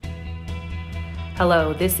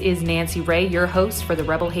Hello, this is Nancy Ray, your host for the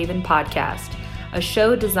Rebel Haven podcast, a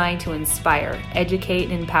show designed to inspire,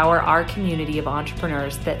 educate, and empower our community of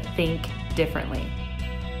entrepreneurs that think differently.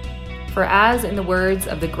 For as in the words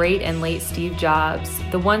of the great and late Steve Jobs,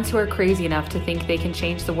 the ones who are crazy enough to think they can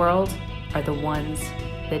change the world are the ones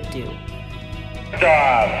that do.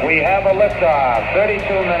 Liftoff. We have a liftoff. 32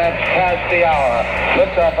 minutes past the hour.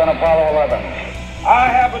 Liftoff on Apollo 11. I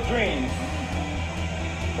have a dream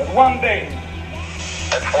that one day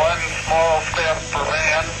it's one small step for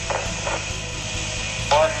man,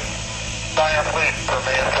 one giant leap for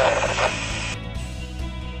mankind.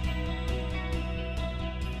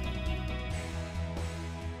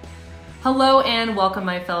 Hello and welcome,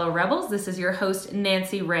 my fellow rebels. This is your host,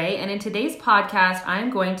 Nancy Ray, and in today's podcast,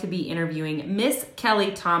 I'm going to be interviewing Miss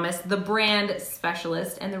Kelly Thomas, the brand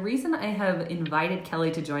specialist. And the reason I have invited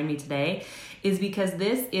Kelly to join me today is because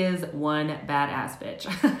this is one badass bitch.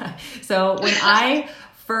 So when I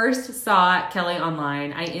first saw Kelly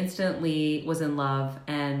online, I instantly was in love,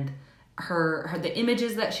 and her the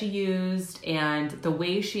images that she used and the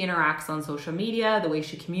way she interacts on social media, the way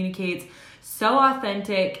she communicates, so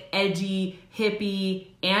authentic, edgy, hippie,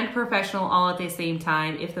 and professional all at the same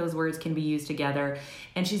time, if those words can be used together.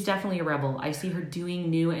 And she's definitely a rebel. I see her doing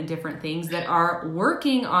new and different things that are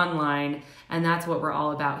working online, and that's what we're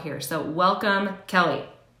all about here. So welcome, Kelly.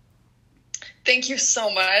 Thank you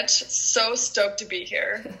so much. So stoked to be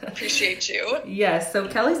here. Appreciate you. Yes, so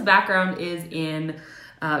Kelly's background is in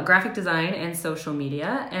graphic design and social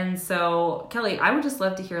media. And so, Kelly, I would just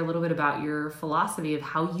love to hear a little bit about your philosophy of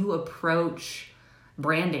how you approach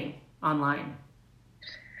branding online.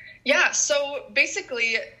 Yeah, so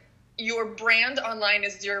basically, your brand online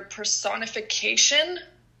is your personification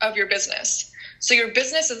of your business. So your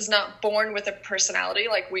business is not born with a personality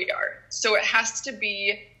like we are. So it has to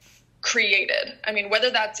be created. I mean,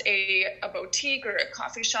 whether that's a boutique or a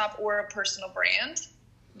coffee shop or a personal brand,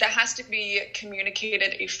 that has to be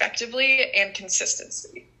communicated effectively and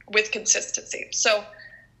with consistency. So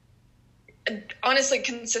honestly,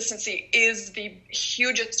 consistency is the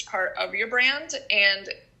hugest part of your brand and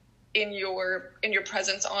in your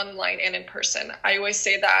presence online and in person. I always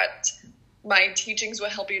say that my teachings will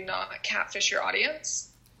help you not catfish your audience.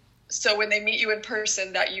 So when they meet you in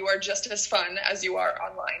person, that you are just as fun as you are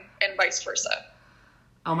online and vice versa.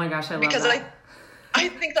 Oh my gosh, I love that. I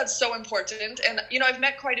think that's so important. And, you know, I've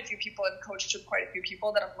met quite a few people and coached with quite a few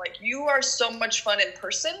people that I'm like, you are so much fun in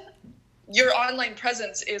person. Your online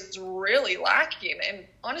presence is really lacking. And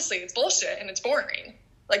honestly, it's bullshit and it's boring.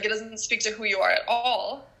 Like, it doesn't speak to who you are at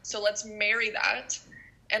all. So let's marry that.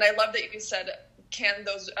 And I love that you said, can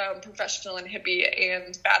those professional and hippie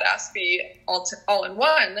and badass be all in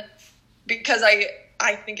one? Because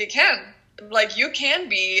I think it can. Like, you can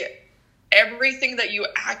be everything that you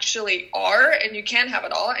actually are, and you can have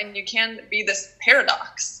it all, and you can be this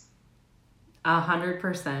paradox.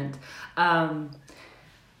 100%.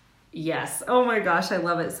 Yes. Oh my gosh, I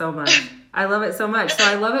love it so much. I love it so much. So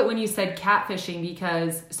I love it when you said catfishing,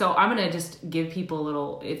 because, so I'm going to just give people a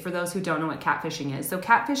little, for those who don't know what catfishing is. So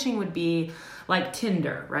catfishing would be like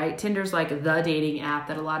Tinder, right? Tinder's like the dating app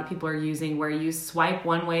that a lot of people are using, where you swipe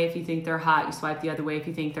one way if you think they're hot, you swipe the other way if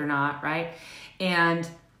you think they're not, right? And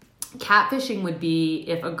catfishing would be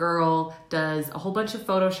if a girl does a whole bunch of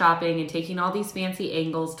photoshopping and taking all these fancy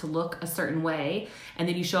angles to look a certain way, and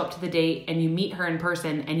then you show up to the date and you meet her in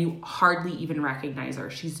person and you hardly even recognize her.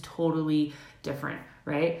 She's totally different,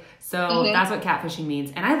 right? So that's what catfishing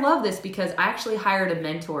means. And I love this because I actually hired a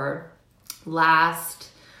mentor last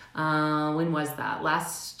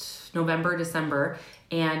November, December.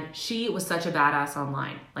 And she was such a badass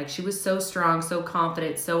online. Like, she was so strong, so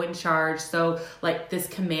confident, so in charge, so like this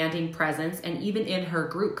commanding presence. And even in her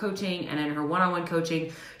group coaching and in her one-on-one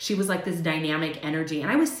coaching, she was like this dynamic energy.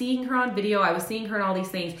 And I was seeing her on video, I was seeing her in all these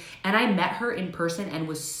things. And I met her in person and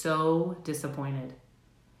was so disappointed.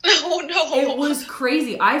 Oh no. It was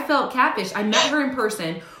crazy. I felt catfish. I met her in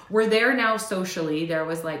person. We're there now socially. There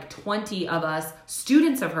was like 20 of us,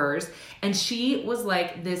 students of hers, and she was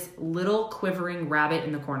like this little quivering rabbit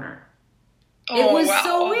in the corner. Oh, it was wow.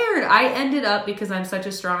 so weird. I ended up, because I'm such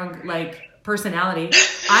a strong personality,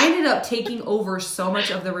 I ended up taking over so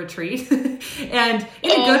much of the retreat and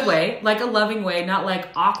in a good way, like a loving way, not like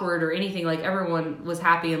awkward or anything. Like, everyone was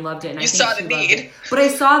happy and loved it. And I think saw the need. But I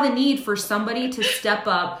saw the need for somebody to step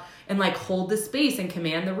up and like hold the space and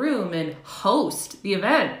command the room and host the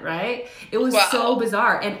event, right? It was so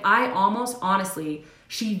bizarre. And I almost, honestly,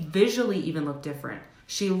 she visually even looked different.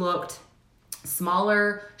 She looked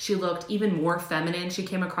smaller. She looked even more feminine. She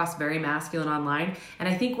came across very masculine online. And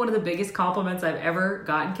I think one of the biggest compliments I've ever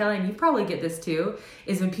gotten, Kelly, and you probably get this too,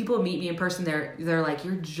 is when people meet me in person, they're like,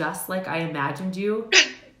 you're just like I imagined you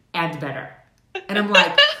and better. And I'm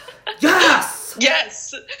like, yes!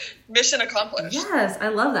 Yes! Mission accomplished. Yes, I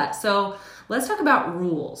love that. So let's talk about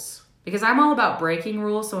rules, because I'm all about breaking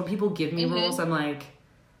rules. So when people give me rules, I'm like,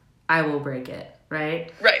 I will break it.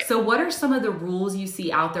 Right? Right. So what are some of the rules you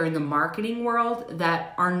see out there in the marketing world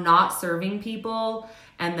that are not serving people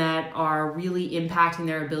and that are really impacting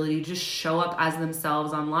their ability to just show up as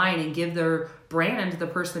themselves online and give their brand the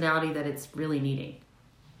personality that it's really needing?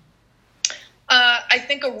 I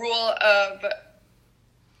think a rule of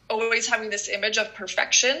always having this image of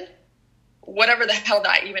perfection, whatever the hell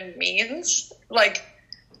that even means. Like,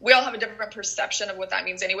 we all have a different perception of what that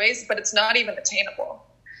means anyways, but it's not even attainable.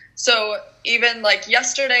 So even like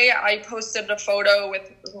yesterday, I posted a photo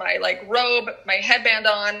with my like robe, my headband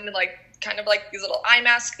on, like kind of like these little eye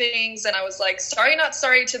mask things. And I was like, sorry, not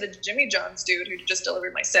sorry to the Jimmy John's dude who just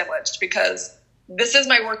delivered my sandwich, because this is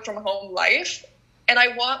my work from home life. And I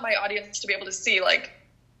want my audience to be able to see, like,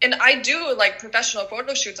 and I do like professional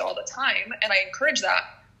photo shoots all the time, and I encourage that,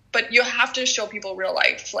 but you have to show people real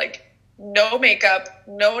life, like no makeup,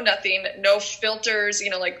 no nothing, no filters,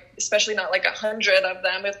 like especially not like 100 of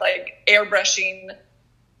them with like airbrushing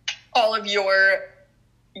all of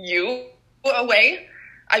you away.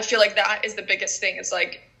 I feel like that is the biggest thing, is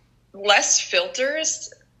like less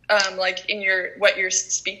filters, like in what you're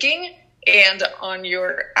speaking and on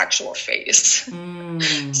your actual face.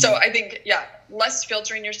 So I think, less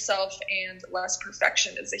filtering yourself and less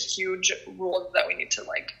perfection is a huge rule that we need to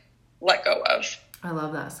like let go of. I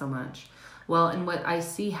love that so much. Well, and what I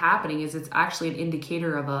see happening is it's actually an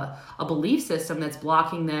indicator of a belief system that's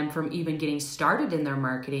blocking them from even getting started in their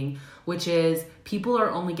marketing, which is people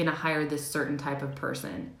are only going to hire this certain type of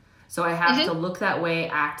person. So I have to look that way,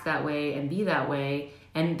 act that way, and be that way.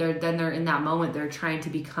 And they're in that moment, they're trying to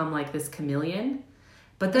become like this chameleon.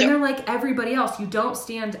 But then they're like everybody else. You don't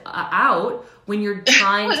stand out when you're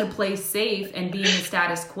trying to play safe and be in the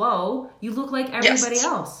status quo. You look like everybody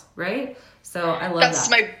else, right? So I love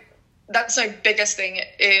that. That's my biggest thing,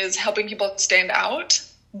 is helping people stand out,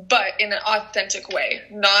 but in an authentic way.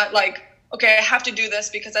 Not like, okay, I have to do this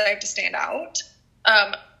because I have to stand out.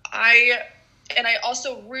 I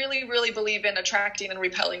also really, really believe in attracting and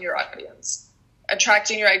repelling your audience.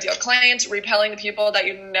 Attracting your ideal clients, repelling the people that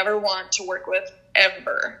you never want to work with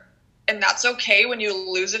ever. And that's okay when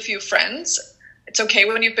you lose a few friends. It's okay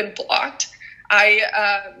when you've been blocked.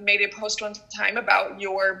 I made a post one time about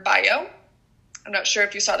your bio. I'm not sure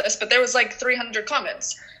if you saw this, but there was like 300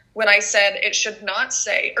 comments when I said it should not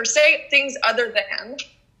say, or say things other than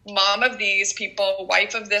mom of these people,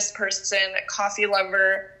 wife of this person, coffee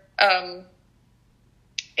lover,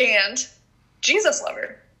 and Jesus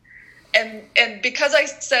lover. And because I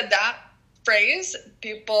said that phrase,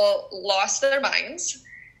 people lost their minds.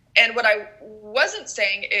 And what I wasn't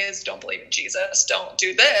saying is don't believe in Jesus, don't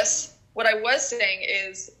do this. What I was saying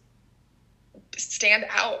is stand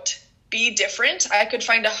out, be different. I could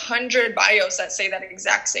find 100 bios that say that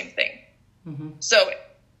exact same thing. So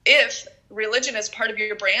if religion is part of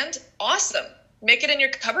your brand, awesome. Make it in your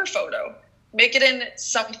cover photo. Make it in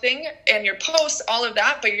something, and your posts, all of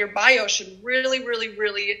that. But your bio should really, really,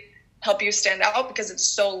 really help you stand out, because it's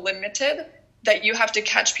so limited that you have to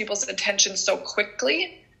catch people's attention so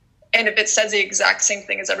quickly. And if it says the exact same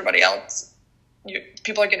thing as everybody else,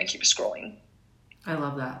 people are going to keep scrolling. I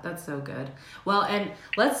love that. That's so good. Well, and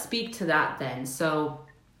let's speak to that then. So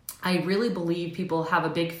I really believe people have a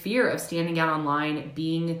big fear of standing out online,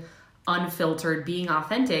 being unfiltered, being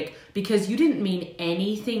authentic, because you didn't mean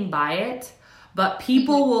anything by it. But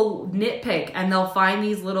people will nitpick and they'll find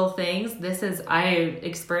these little things. I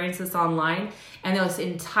experienced this online, and this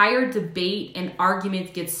entire debate and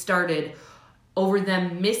argument gets started over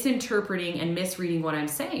them misinterpreting and misreading what I'm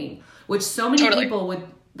saying, which so many people would,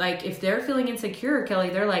 like, if they're feeling insecure,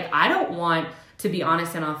 Kelly, they're like, I don't want to be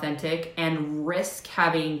honest and authentic and risk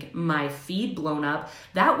having my feed blown up.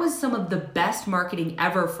 That was some of the best marketing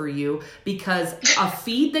ever for you, because a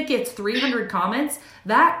feed that gets 300 comments,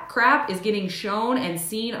 that crap is getting shown and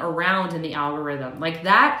seen around in the algorithm. Like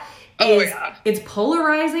that is, it's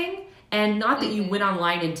polarizing. And not that you went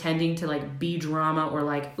online intending to like be drama or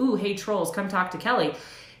like, ooh, hey trolls, come talk to Kelly.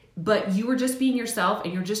 But you were just being yourself,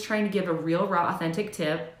 and you're just trying to give a real, raw, authentic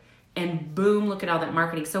tip. And boom, look at all that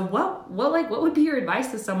marketing. So what would be your advice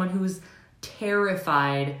to someone who's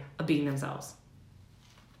terrified of being themselves?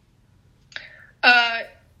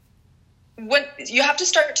 When you have to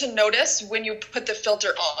start to notice when you put the filter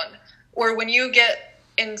on, or when you get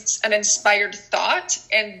an inspired thought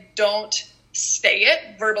and don't say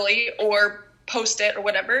it verbally or post it or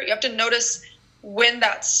whatever. You have to notice when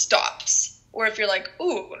that stops. Or if you're like,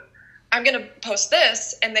 ooh, I'm going to post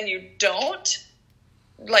this, and then you don't,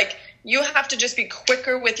 like, you have to just be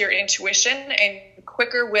quicker with your intuition and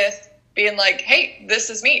quicker with being like, hey, this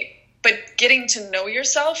is me. But getting to know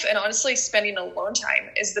yourself and honestly spending alone time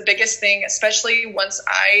is the biggest thing, especially once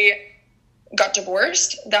I got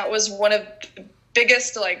divorced. That was one of the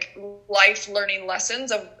biggest like life learning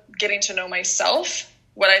lessons of getting to know myself,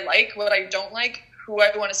 what I like, what I don't like, who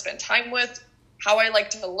I want to spend time with, how I like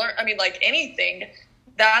to learn. I mean, like anything,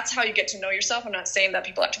 that's how you get to know yourself. I'm not saying that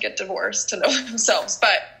people have to get divorced to know themselves,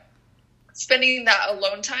 but spending that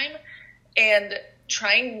alone time and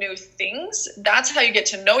trying new things, that's how you get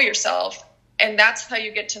to know yourself. And that's how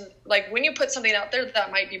you get to, like, when you put something out there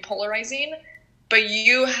that might be polarizing, but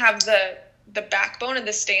you have the backbone and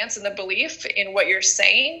the stance and the belief in what you're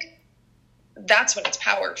saying, that's when it's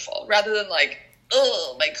powerful, rather than like,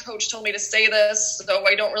 oh, my coach told me to say this, so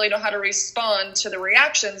I don't really know how to respond to the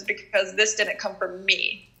reactions because this didn't come from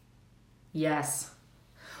me. Yes,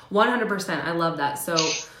 100%. I love that. So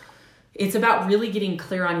it's about really getting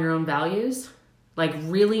clear on your own values, like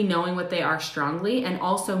really knowing what they are strongly, and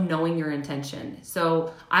also knowing your intention.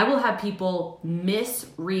 So I will have people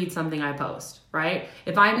misread something I post, right?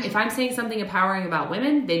 If I'm saying something empowering about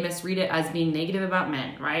women, they misread it as being negative about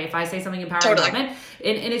men, right? If I say something empowering about men,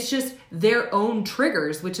 and it's just their own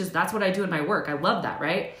triggers, that's what I do in my work. I love that,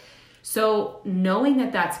 right? So knowing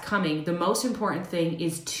that that's coming, the most important thing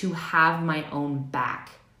is to have my own back.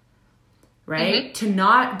 Right? Mm-hmm. To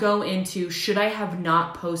not go into, should I have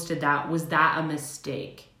not posted that? Was that a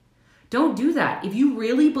mistake? Don't do that. If you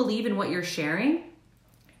really believe in what you're sharing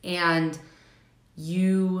and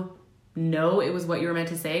you know it was what you were meant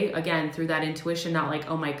to say, again, through that intuition, not like,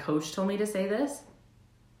 oh, my coach told me to say this.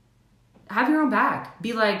 Have your own back.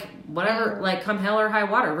 Be like, whatever, like come hell or high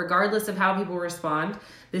water, regardless of how people respond.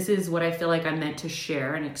 This is what I feel like I'm meant to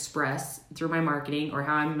share and express through my marketing, or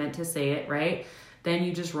how I'm meant to say it, right? Then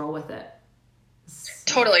you just roll with it.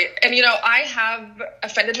 Totally. And, I have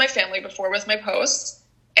offended my family before with my posts,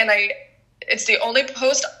 and it's the only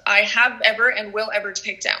post I have ever and will ever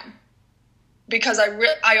take down, because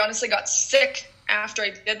I honestly got sick after I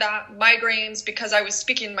did that, migraines, because I was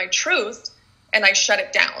speaking my truth and I shut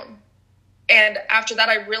it down. And after that,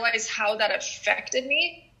 I realized how that affected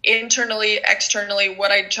me internally, externally,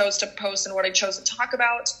 what I chose to post and what I chose to talk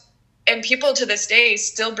about. And people to this day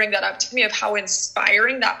still bring that up to me of how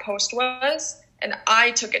inspiring that post was. And I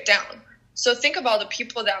took it down. So think of all the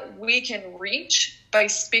people that we can reach by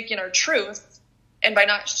speaking our truth and by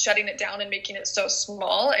not shutting it down and making it so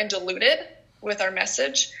small and diluted with our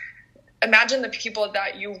message. Imagine the people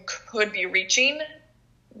that you could be reaching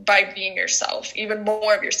by being yourself, even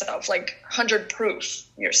more of yourself, like 100 proof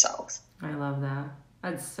yourself. I love that.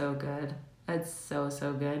 That's so good. That's so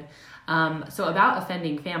good. So about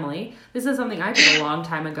offending family, this is something I did a long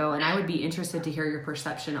time ago, and I would be interested to hear your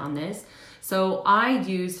perception on this. So I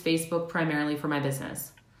use Facebook primarily for my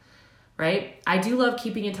business, right? I do love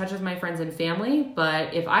keeping in touch with my friends and family,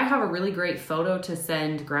 but if I have a really great photo to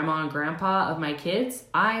send grandma and grandpa of my kids,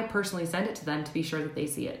 I personally send it to them to be sure that they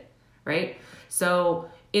see it, right? So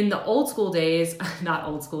in the old school days, not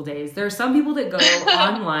old school days, there are some people that go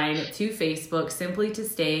online to Facebook simply to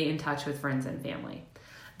stay in touch with friends and family.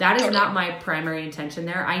 That is not my primary intention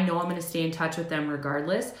there. I know I'm going to stay in touch with them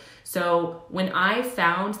regardless. So when I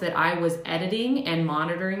found that I was editing and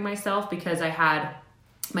monitoring myself because I had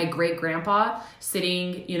my great grandpa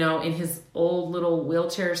sitting, in his old little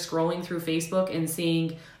wheelchair scrolling through Facebook and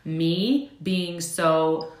seeing me being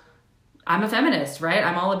so, I'm a feminist, right?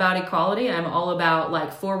 I'm all about equality. I'm all about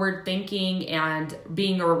like forward thinking and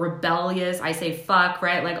being a rebellious, I say fuck,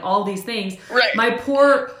 right? Like all these things. Right. My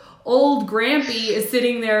poor old Grampy is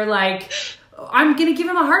sitting there like, I'm going to give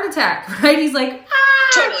him a heart attack, right? He's like,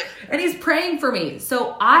 ah! Totally. And he's praying for me.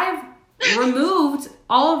 So I've removed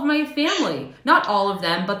all of my family. Not all of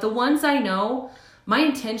them, but the ones I know. My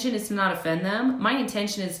intention is to not offend them. My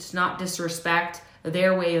intention is to not disrespect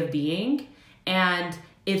their way of being. And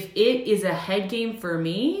if it is a head game for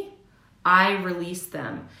me, I release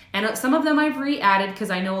them. And some of them I've re-added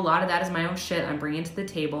because I know a lot of that is my own shit I'm bringing to the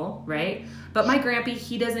table, right? But my Grampy,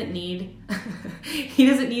 he doesn't need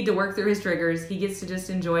to work through his triggers. He gets to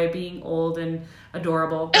just enjoy being old and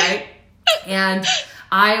adorable, right? And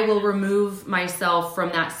I will remove myself from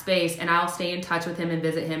that space, and I'll stay in touch with him and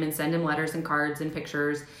visit him and send him letters and cards and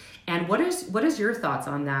pictures. And what is your thoughts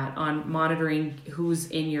on that, on monitoring who's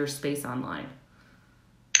in your space online?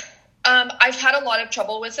 I've had a lot of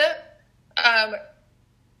trouble with it.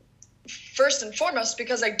 first and foremost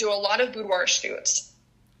because I do a lot of boudoir shoots,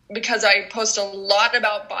 because I post a lot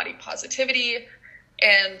about body positivity,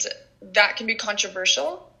 and that can be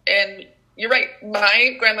controversial. And you're right,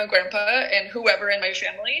 my grandma, grandpa, and whoever in my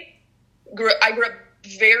family, I grew up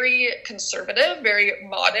very conservative, very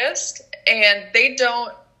modest, and they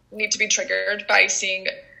don't need to be triggered by seeing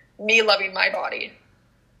me loving my body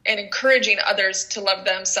and encouraging others to love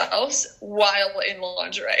themselves while in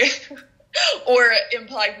lingerie or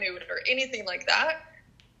implied nude or anything like that.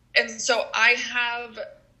 And so I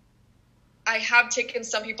have taken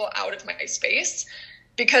some people out of my space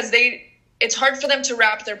because it's hard for them to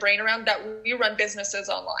wrap their brain around that we run businesses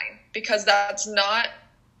online, because that's not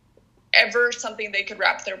ever something they could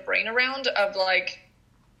wrap their brain around, of like,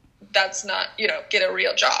 that's not, get a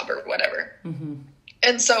real job or whatever. Mm-hmm.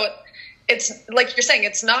 And so it's like you're saying,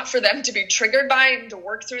 it's not for them to be triggered by and to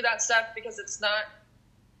work through that stuff, because it's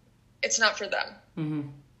not for them. Mm-hmm.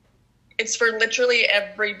 It's for literally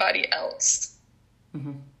everybody else.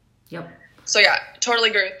 Mm-hmm. Yep. So yeah, totally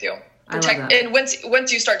agree with you. I love that. And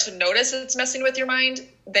once you start to notice it's messing with your mind,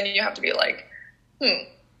 then you have to be like,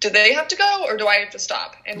 do they have to go or do I have to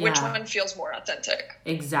stop? And which one feels more authentic?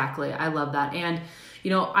 Exactly. I love that. And,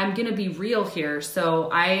 I'm going to be real here. So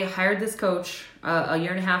I hired this coach a year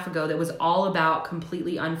and a half ago that was all about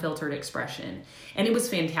completely unfiltered expression. And it was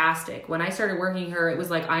fantastic. When I started working her, it was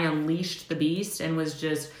like I unleashed the beast and was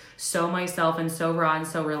just so myself and so raw and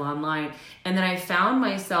so real online. And then I found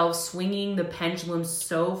myself swinging the pendulum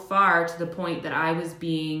so far to the point that I was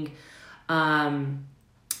being, I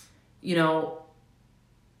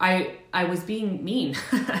was being mean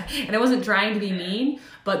and I wasn't trying to be mean,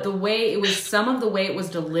 but some of the way it was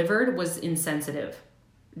delivered was insensitive.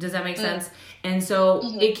 Does that make sense? And so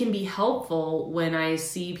it can be helpful when I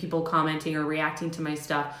see people commenting or reacting to my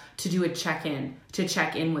stuff to do a check-in, to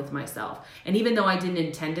check in with myself. And even though I didn't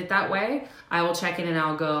intend it that way, I will check in and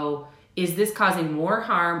I'll go, is this causing more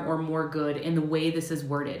harm or more good in the way this is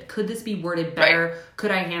worded? Could this be worded better? Right.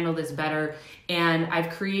 Could I handle this better? And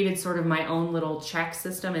I've created sort of my own little check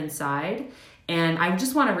system inside. And I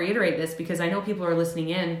just want to reiterate this because I know people are listening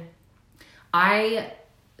in.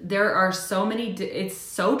 There are so many, it's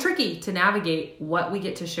so tricky to navigate what we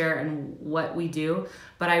get to share and what we do.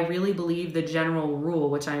 But I really believe the general rule,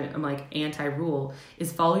 which I'm like anti-rule,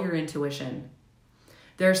 is follow your intuition.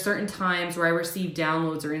 There are certain times where I receive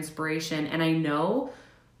downloads or inspiration and I know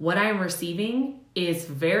what I'm receiving is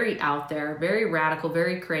very out there, very radical,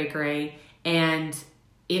 very cray-cray, and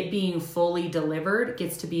it being fully delivered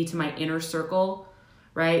gets to be to my inner circle,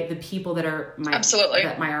 right? The people that are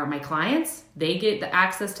my clients, they get the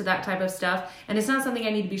access to that type of stuff. And it's not something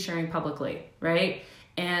I need to be sharing publicly, right?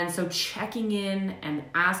 And so checking in and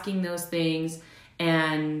asking those things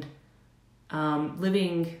and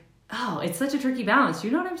living... Oh, it's such a tricky balance.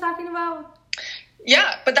 You know what I'm talking about?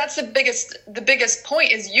 Yeah, but that's the biggest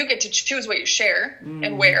point is you get to choose what you share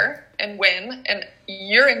and where and when, and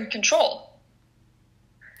you're in control.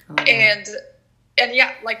 And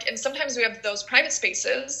yeah, and sometimes we have those private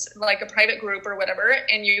spaces, like a private group or whatever,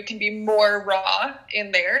 and you can be more raw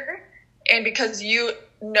in there. And because you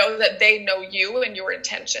know that they know you and your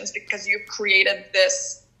intentions, because you've created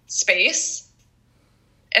this space,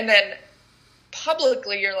 and then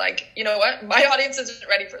publicly you're like, you know what, my audience isn't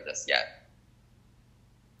ready for this yet.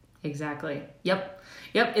 Exactly. Yep.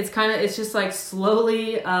 It's just like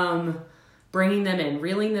slowly bringing them in,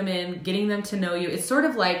 reeling them in, getting them to know you. It's sort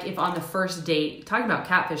of like if on the first date, talking about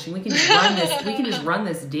catfishing, we can just run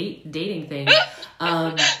this dating thing.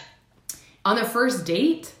 On the first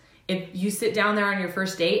date, if you sit down there on your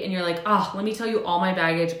first date and you're like, oh, let me tell you all my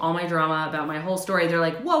baggage, all my drama about my whole story. They're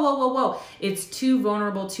like, whoa. It's too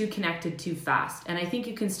vulnerable, too connected, too fast. And I think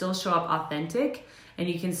you can still show up authentic and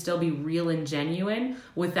you can still be real and genuine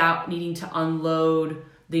without needing to unload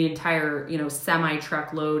the entire,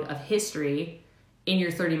 semi-truck load of history in your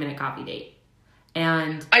 30-minute coffee date.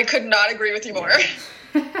 And I could not agree with you more.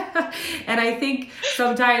 And I think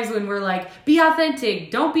sometimes when we're like, be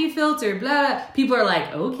authentic, don't be filtered, blah, blah, people are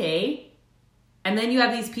like, okay. And then you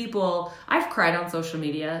have these people, I've cried on social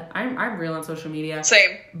media. I'm real on social media.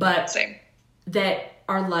 Same. That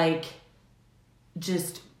are like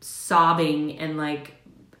just sobbing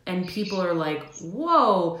and people are like,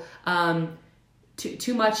 whoa,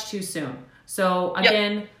 too much too soon. So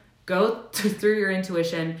again, go through your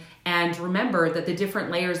intuition and remember that the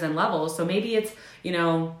different layers and levels. So maybe it's,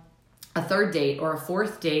 a third date or a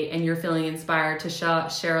fourth date and you're feeling inspired to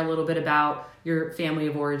share a little bit about your family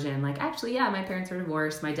of origin. Like, actually, yeah, my parents are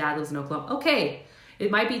divorced. My dad lives in Oklahoma. Okay,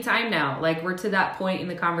 it might be time now. Like, we're to that point in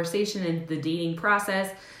the conversation and the dating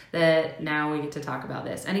process that now we get to talk about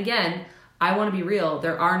this. And again, I want to be real.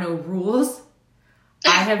 There are no rules.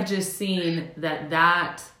 I have just seen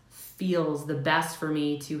that feels the best for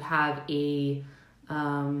me to have a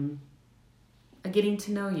getting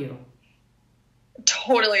to know you.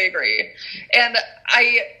 Totally agree. And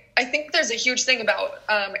I think there's a huge thing about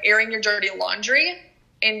airing your dirty laundry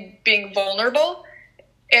and being vulnerable.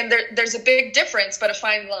 And there's a big difference, but a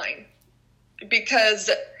fine line. Because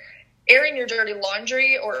airing your dirty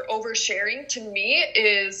laundry or oversharing to me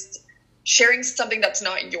is sharing something that's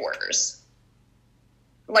not yours.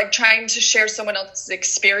 Like trying to share someone else's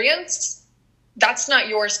experience, that's not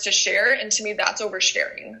yours to share. And to me, that's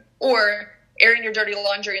oversharing. Or airing your dirty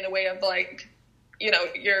laundry in a way of like, you know,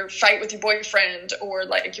 your fight with your boyfriend or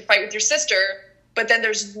like your fight with your sister, but then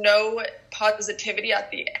there's no positivity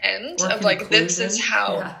at the end of like, this is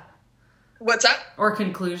how. Yeah. What's that? Or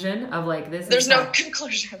conclusion of like, this there's is no how.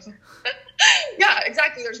 Conclusion. Yeah,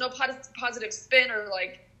 exactly. There's no positive spin or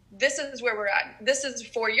like, this is where we're at. This is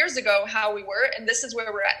 4 years ago how we were, and this is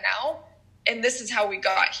where we're at now, and this is how we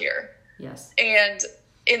got here. Yes. And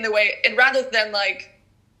in the way, and rather than like,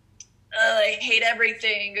 I hate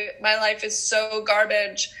everything, my life is so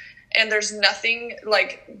garbage, and there's nothing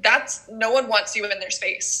like that's, no one wants you in their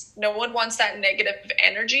space. No one wants that negative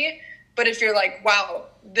energy. But if you're like, wow,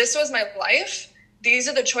 this was my life, these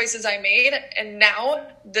are the choices I made, and now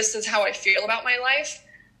this is how I feel about my life.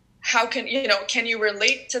 How can you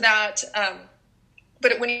relate to that?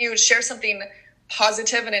 But when you share something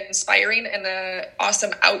positive and inspiring and an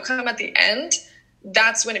awesome outcome at the end,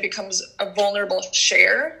 that's when it becomes a vulnerable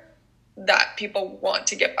share that people want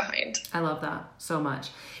to get behind. I love that so much.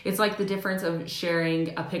 It's like the difference of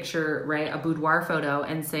sharing a picture, right? A boudoir photo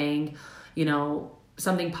and saying, you know,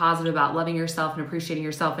 something positive about loving yourself and appreciating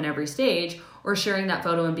yourself in every stage, or sharing that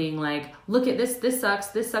photo and being like, look at this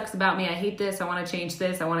sucks about me. I hate this. I want to change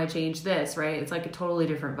this. I want to change this, right? It's like a totally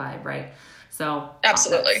different vibe, right? So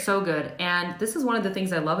absolutely. So good. And this is one of the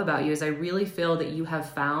things I love about you is I really feel that you have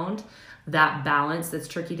found that balance that's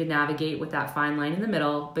tricky to navigate with that fine line in the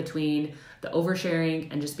middle between the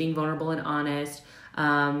oversharing and just being vulnerable and honest.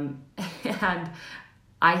 And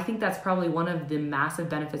I think that's probably one of the massive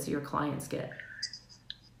benefits that your clients get.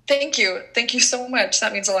 Thank you. Thank you so much.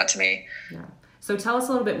 That means a lot to me. Yeah. So tell us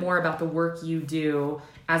a little bit more about the work you do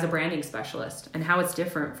as a branding specialist and how it's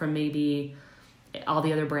different from maybe all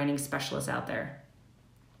the other branding specialists out there.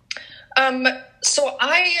 So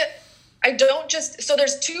I don't just, so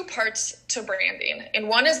there's two parts to branding, and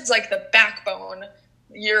one is like the backbone,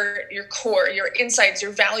 your core, your insights,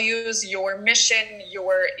 your values, your mission,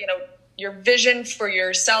 your vision for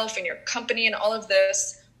yourself and your company and all of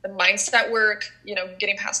this, the mindset work,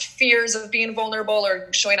 getting past fears of being vulnerable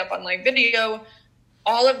or showing up on live video,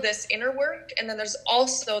 all of this inner work. And then there's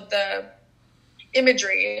also the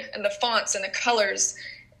imagery and the fonts and the colors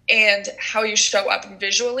and how you show up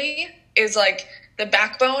visually is like the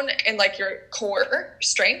backbone and like your core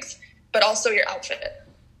strength, but also your outfit.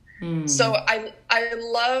 So I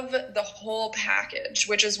love the whole package,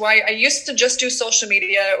 which is why I used to just do social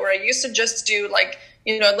media, or I used to just do like,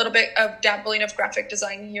 a little bit of dabbling of graphic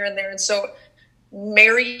design here and there. And so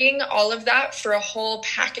marrying all of that for a whole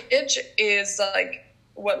package is like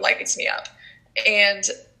what lights me up. And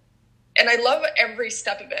I love every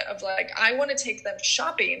step of it of like, I want to take them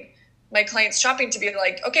shopping, my clients shopping, to be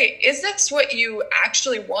like, okay, is this what you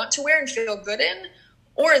actually want to wear and feel good in?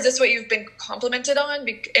 Or is this what you've been complimented on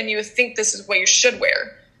and you think this is what you should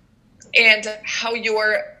wear? And how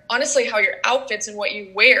your outfits and what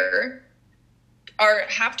you wear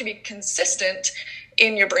have to be consistent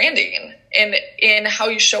in your branding and in how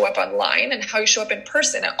you show up online and how you show up in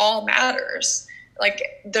person. It all matters.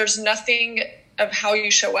 Like there's nothing of how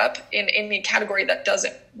you show up in any category that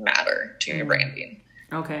doesn't matter to your branding.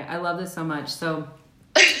 Okay. I love this so much. So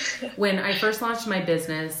when I first launched my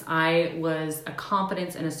business, I was a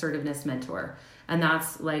confidence and assertiveness mentor. And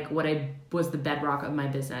that's like what was the bedrock of my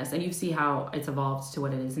business. And you see how it's evolved to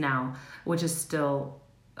what it is now, which is still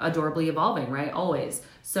adorably evolving, right? Always.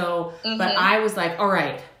 So, but I was like, all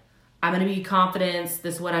right, I'm going to be confidence.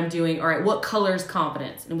 This is what I'm doing. All right, what color is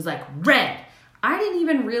confidence? And it was like red. I didn't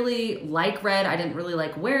even really like red. I didn't really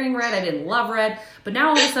like wearing red. I didn't love red. But now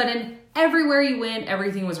all of a sudden, everywhere you went,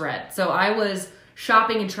 everything was red. So I was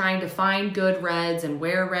shopping and trying to find good reds and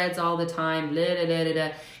wear reds all the time.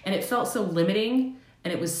 And it felt so limiting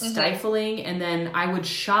and it was stifling. And then I would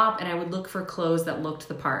shop and I would look for clothes that looked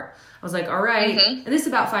the part. I was like, all right. And this is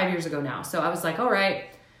about 5 years ago now. So I was like, all right,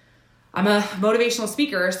 I'm a motivational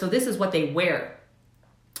speaker. So this is what they wear.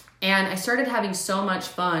 And I started having so much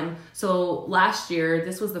fun. So last year,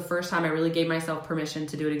 this was the first time I really gave myself permission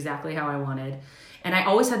to do it exactly how I wanted. And I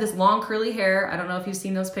always had this long curly hair. I don't know if you've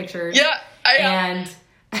seen those pictures. Yeah, I am.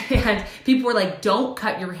 And people were like, don't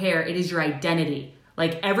cut your hair. It is your identity.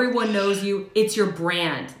 Like, everyone knows you. It's your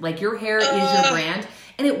brand. Like, your hair is your brand.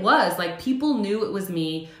 And it was. Like, people knew it was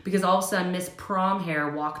me because all of a sudden Miss Prom hair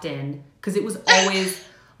walked in. Because it was always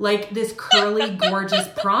like this curly, gorgeous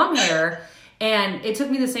prom hair. And it took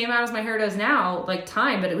me the same amount as my hair does now, like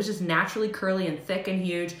time, but it was just naturally curly and thick and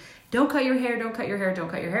huge. Don't cut your hair, don't cut your hair, don't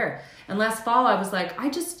cut your hair. And last fall I was like,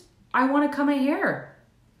 I want to cut my hair.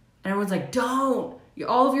 And everyone's like, don't.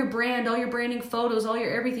 All of your brand, all your branding photos, all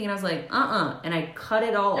your everything. And I was like, And I cut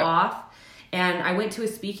it all off. And I went to a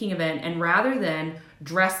speaking event, and rather than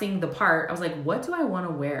dressing the part, I was like, what do I want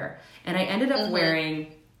to wear? And I ended up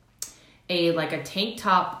wearing a tank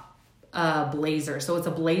top blazer. So it's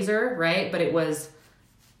a blazer, right? But it was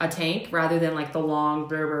a tank rather than like the long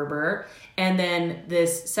brr. And then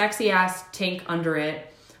this sexy ass tank under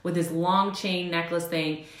it with this long chain necklace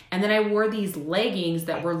thing. And then I wore these leggings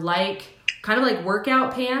that were like kind of like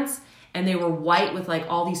workout pants, and they were white with like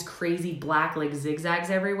all these crazy black like zigzags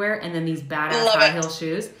everywhere, and then these badass high heel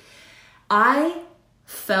shoes. I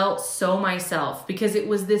felt so myself because it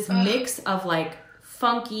was this mix of like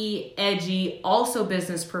funky, edgy, also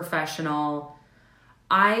business professional.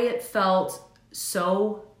 I felt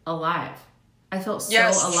so alive. I felt so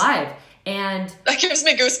alive. And that gives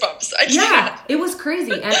me goosebumps. It was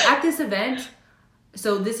crazy. And at this event,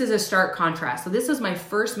 so this is a stark contrast. So this was my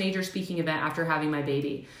first major speaking event after having my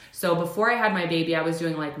baby. So before I had my baby, I was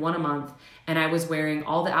doing like one a month, and I was wearing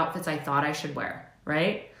all the outfits I thought I should wear,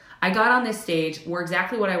 right? I got on this stage, wore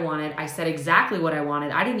exactly what I wanted. I said exactly what I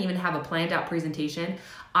wanted. I didn't even have a planned out presentation.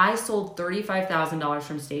 I sold $35,000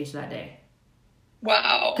 from stage that day.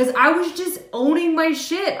 Wow. Because I was just owning my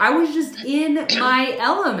shit. I was just in my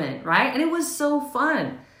element, right? And it was so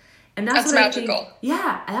fun. And that's what magical. I think,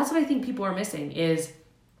 yeah, and that's what I think people are missing is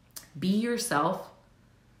be yourself.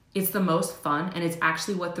 It's the most fun, and it's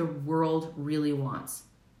actually what the world really wants.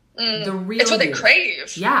 The real It's what they you.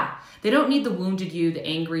 crave. Yeah. They don't need the wounded you, the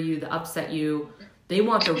angry you, the upset you. They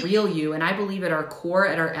want the real you. And I believe at our core,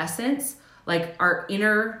 at our essence, like our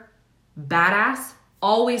inner badass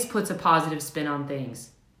always puts a positive spin on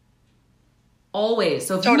things. Always.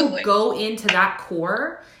 So if you go into that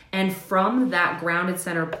core and from that grounded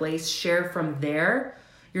center place, share from there,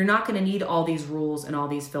 you're not going to need all these rules and all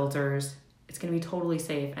these filters. It's going to be totally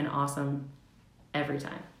safe and awesome every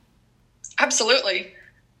time. Absolutely.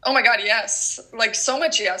 Oh my God, yes. Like so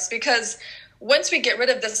much yes. Because once we get rid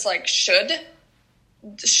of this like should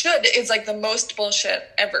is like the most bullshit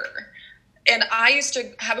ever. And I used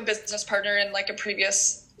to have a business partner in like a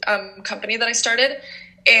previous company that I started,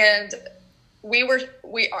 and we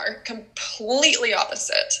are completely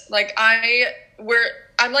opposite. Like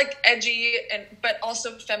I'm like edgy but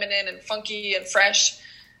also feminine and funky and fresh.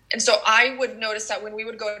 And so I would notice that when we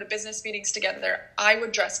would go to business meetings together, I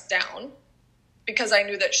would dress down because I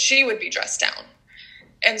knew that she would be dressed down.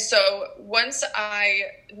 And so once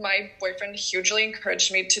my boyfriend hugely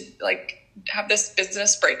encouraged me to like have this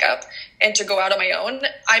business breakup and to go out on my own,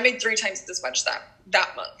 I made 3 times as much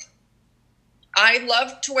that month. I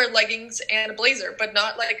love to wear leggings and a blazer, but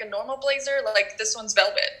not like a normal blazer. Like this one's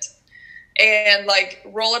velvet, and like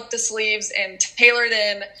roll up the sleeves and tailor it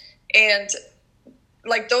in. And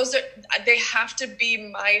like they have to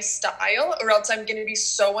be my style, or else I'm going to be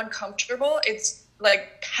so uncomfortable. It's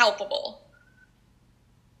like palpable.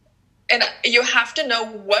 And you have to know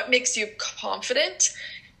what makes you confident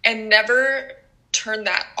and never turn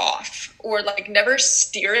that off, or like never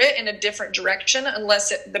steer it in a different direction unless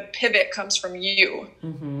the pivot comes from you.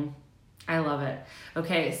 Mm-hmm. I love it.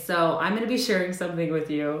 Okay, so I'm going to be sharing something with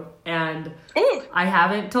you, and I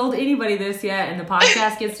haven't told anybody this yet, and the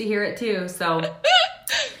podcast gets to hear it too. So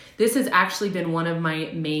this has actually been one of my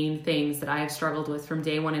main things that I have struggled with from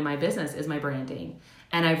day one in my business is my branding.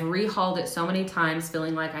 And I've rehauled it so many times,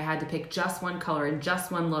 feeling like I had to pick just one color and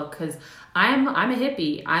just one look, because I'm a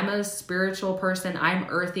hippie. I'm a spiritual person. I'm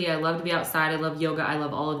earthy. I love to be outside. I love yoga. I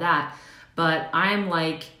love all of that. But I'm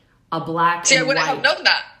like a black and white. I wouldn't have known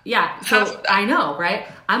that. Yeah, so I know, right?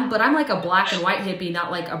 I'm like a black and white hippie,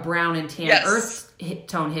 not like a brown and tan earth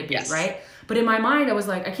tone hippie, right? But in my mind, I was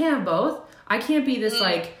like, I can't have both. I can't be this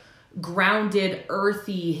like grounded,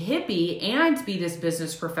 earthy hippie and be this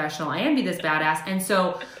business professional and be this badass. And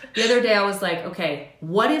so the other day I was like, okay,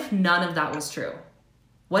 what if none of that was true?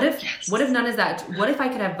 What if none of that, what if I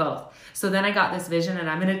could have both? So then I got this vision, and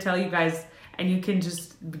I'm going to tell you guys, and you can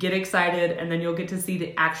just get excited, and then you'll get to see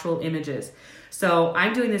the actual images. So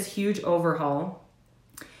I'm doing this huge overhaul.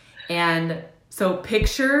 And so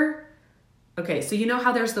picture Okay, so you know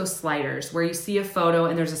how there's those sliders where you see a photo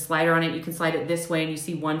and there's a slider on it, you can slide it this way and you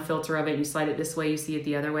see one filter of it, and you slide it this way, you see it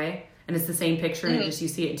the other way, and it's the same picture and you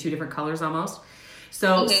see it in 2 different colors almost.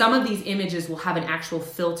 So some of these images will have an actual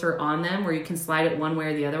filter on them where you can slide it one way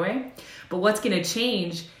or the other way. But what's going to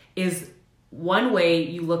change is one way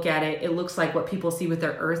you look at it, it looks like what people see with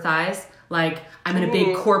their earth eyes. Like, I'm in a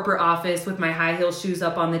big corporate office with my high heel shoes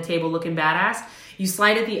up on the table looking badass. You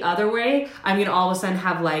slide it the other way, I'm going to all of a sudden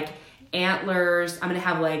have like antlers. I'm going to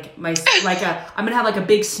have like I'm going to have like a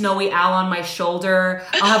big snowy owl on my shoulder.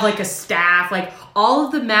 I'll have like a staff, like all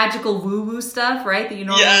of the magical woo-woo stuff, right? That you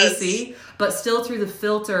normally see, but still through the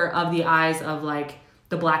filter of the eyes of like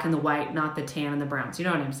the black and the white, not the tan and the browns. You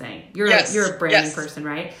know what I'm saying? You're a branding person,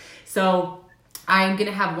 right? So I'm going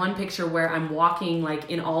to have one picture where I'm walking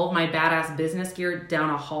like in all of my badass business gear down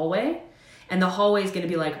a hallway. And the hallway is going to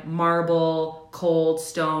be like marble, cold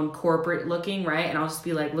stone, corporate looking, right? And I'll just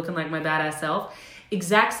be like looking like my badass self.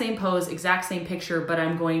 Exact same pose, exact same picture, but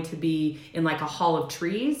I'm going to be in like a hall of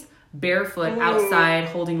trees, barefoot outside,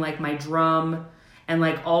 holding like my drum and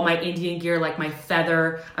like all my Indian gear, like my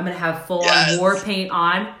feather. I'm going to have full on war paint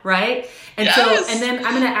on, right? And and then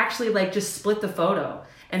I'm going to actually like just split the photo.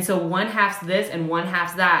 And so one half's this and one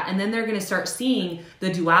half's that. And then they're going to start seeing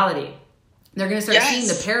the duality. They're going to start seeing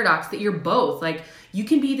the paradox that you're both. Like, you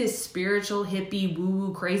can be this spiritual, hippie,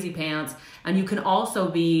 woo-woo, crazy pants, and you can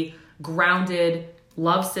also be grounded,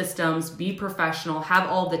 love systems, be professional, have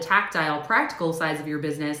all the tactile, practical sides of your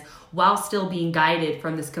business while still being guided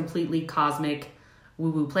from this completely cosmic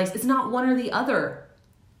woo-woo place. It's not one or the other.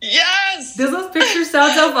 Yes! Does those pictures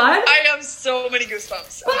sound so fun? I have so many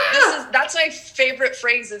goosebumps. That's my favorite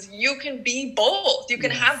phrase is you can be both. You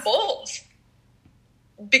can have both.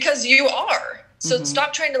 Because you are. So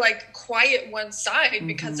stop trying to like quiet one side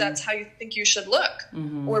because that's how you think you should look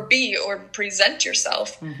or be or present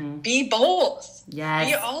yourself. Be both. Yes.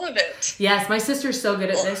 Be all of it. Yes. My sister's so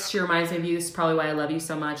good at this. She reminds me of you. This is probably why I love you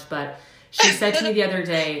so much. But she said to me the other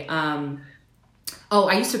day,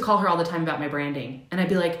 I used to call her all the time about my branding. And I'd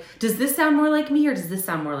be like, does this sound more like me or does this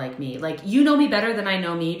sound more like me? Like, you know me better than I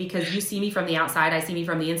know me because you see me from the outside. I see me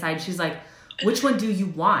from the inside. She's like, which one do you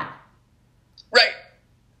want? Right.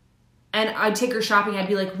 And I'd take her shopping. I'd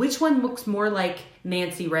be like, which one looks more like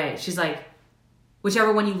Nancy Ray? She's like,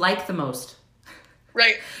 whichever one you like the most.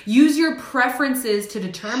 Right. Use your preferences to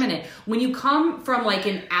determine it. When you come from like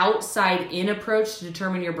an outside in approach to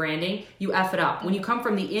determine your branding, you F it up. When you come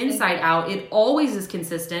from the inside out, it always is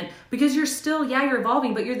consistent because you're still, you're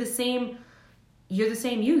evolving, but you're the same you.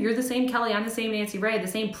 You're the same Kelly. I'm the same Nancy Ray, the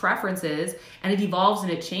same preferences, and it evolves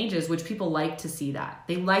and it changes, which people like to see that.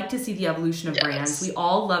 They like to see the evolution of brands. We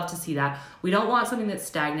all love to see that. We don't want something that's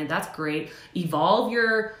stagnant. That's great. Evolve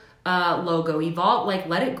your logo.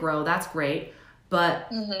 Let it grow. That's great.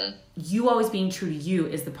 But you always being true to you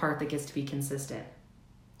is the part that gets to be consistent.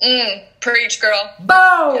 Preach, girl.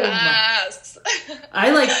 Boom! Yes.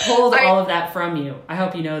 I pulled all of that from you. I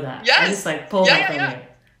hope you know that. Yes. I just pulled that from you.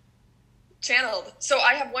 Channeled. So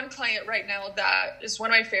I have one client right now that is one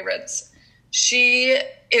of my favorites. She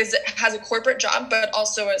has a corporate job, but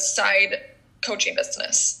also a side coaching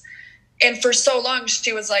business. And for so long,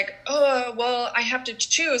 she was like, oh, well, I have to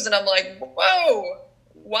choose. And I'm like, whoa,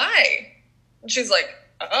 why? And she's like,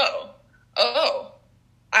 oh,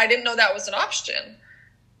 I didn't know that was an option.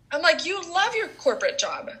 I'm like, you love your corporate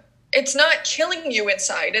job. It's not killing you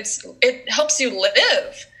inside. It helps you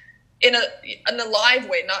live in a live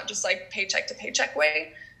way, not just like paycheck to paycheck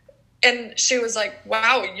way. And she was like,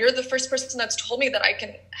 wow, you're the first person that's told me that I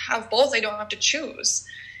can have both. I don't have to choose.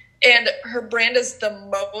 And her brand is the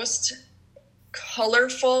most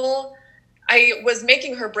colorful. I was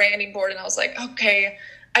making her branding board and I was like, okay,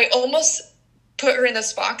 I almost put her in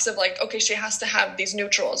this box of like, okay, she has to have these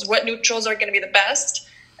neutrals. What neutrals are going to be the best?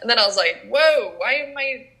 And then I was like, whoa, why am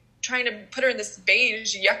I trying to put her in this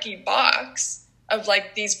beige, yucky box of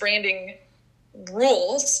like these branding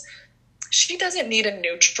rules? She doesn't need a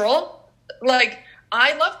neutral. Like,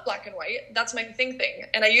 I love black and white. That's my thing.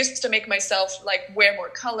 And I used to make myself like wear more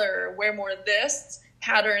color, wear more this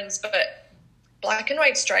patterns, but black and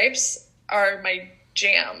white stripes are my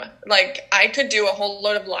jam. Like, I could do a whole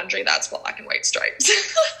load of laundry that's black and white stripes.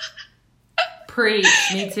 Preach.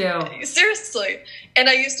 Me too. Seriously. And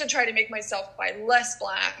I used to try to make myself buy less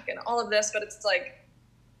black and all of this, but it's like,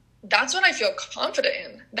 that's what I feel confident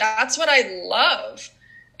in. That's what I love.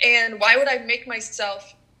 And why would I make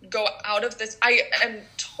myself go out of this? I am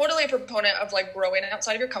totally a proponent of like growing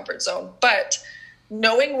outside of your comfort zone, but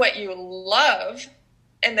knowing what you love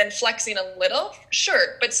and then flexing a little,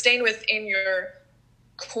 sure, but staying within your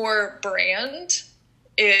core brand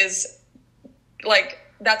is like,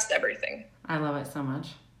 that's everything. I love it so much.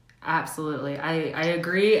 Absolutely. I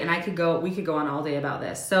agree. And we could go on all day about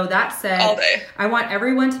this. So that said, all day. I want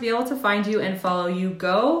everyone to be able to find you and follow you.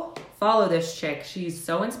 Go follow this chick. She's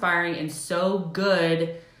so inspiring and so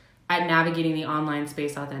good at navigating the online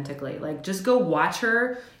space authentically. Like, just go watch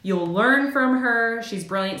her. You'll learn from her. She's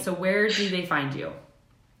brilliant. So where do they find you?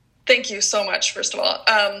 Thank you so much, first of all.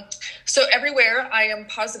 So everywhere I am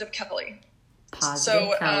Positive Kelly.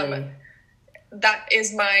 Positive Kelly. That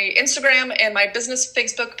is my Instagram and my business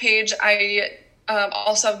Facebook page. I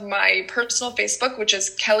also have my personal Facebook, which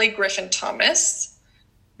is Kelly Griffin Thomas.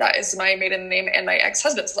 That is my maiden name and my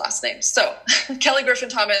ex-husband's last name. So Kelly Griffin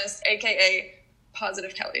Thomas, aka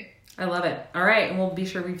Positive Kelly. I love it. All right. And we'll be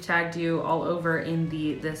sure we've tagged you all over in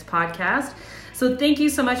this podcast. So thank you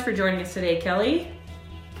so much for joining us today, Kelly.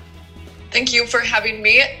 Thank you for having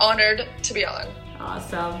me. Honored to be on.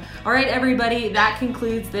 Awesome. All right, everybody, that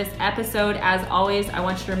concludes this episode. As always, I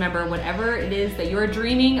want you to remember whatever it is that you're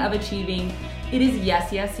dreaming of achieving, it is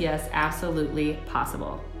yes, yes, yes, absolutely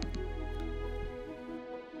possible.